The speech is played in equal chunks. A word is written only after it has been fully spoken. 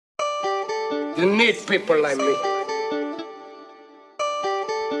You need people like me.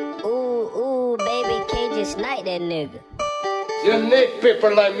 Ooh, baby, can't just snipe that nigga. You need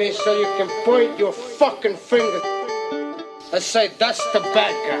people like me so you can point your fucking finger and say, that's the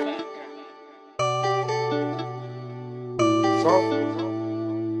bad guy. So,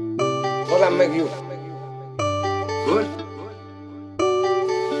 what that make you? Good?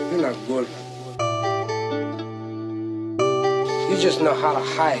 You're not good. You just know how to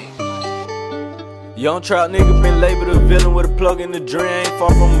hide. Young trap nigga been labeled a villain with a plug in the drain, ain't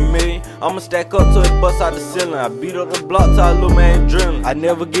far from a million. I'ma stack up till it bust out the ceiling. I beat up the block till I little man drilling. I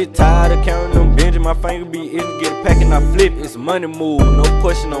never get tired of counting them binges. My finger be itching, get a pack and I flip. It's money move, no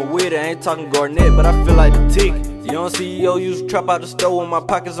question I'm with it. I ain't talking Garnett, but I feel like the ticket. Young CEO used to trap out the stove when my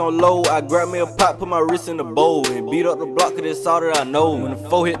pockets on low. I grab me a pot, put my wrist in the bowl, and beat up the block cause it's all that I know. When the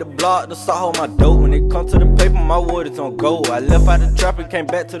foe hit the block, the saw hold my dope. When it come to the paper, my word is on go. I left out the trap and came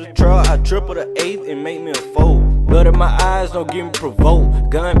back to the truck. I triple the eighth and make me a foe. Blood in my eyes, don't get me provoked.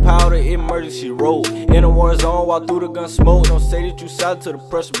 Gunpowder, emergency road. In a war zone, while through the gun smoke. Don't say that you solid till the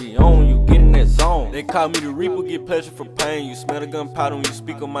pressure be on. You get in that zone. They call me the Reaper, get pleasure for pain. You smell the gunpowder when you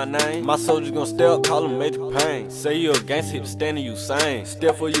speak on my name. My soldiers gon' stay up, call them Major Pain. Say you a gangster, hit the stand and you sane.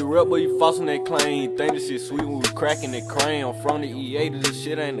 Step for you rep, but you false on that claim. You think this shit sweet when we cracking that crane. I'm from the E8, this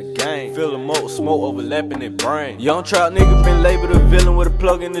shit ain't a game. Feel the smoke overlapping that brain. Young trap nigga been labeled a villain with a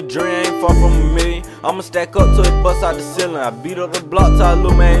plug in the drain. Ain't far from a million. I'ma stack up till it bust out the ceiling. I beat up the block till I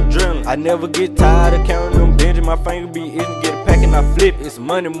little man drilling. I never get tired of counting them binges. My finger be itching, get a pack and I flip. It's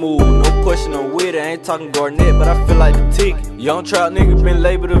money move, no question I'm with it. I ain't talking Garnett, but I feel like the ticket. Young trap nigga been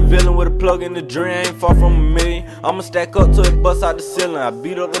labeled a villain with a plug in the drain. Ain't far from a million. I'ma stack up till it bust out the ceiling. I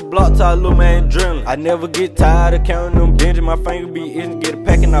beat up the block till I little man drilling. I never get tired of counting them binges. My finger be itching, get a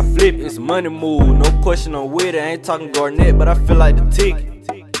pack and I flip. It's money move, no question I'm with it. I ain't talking Garnett, but I feel like the ticket.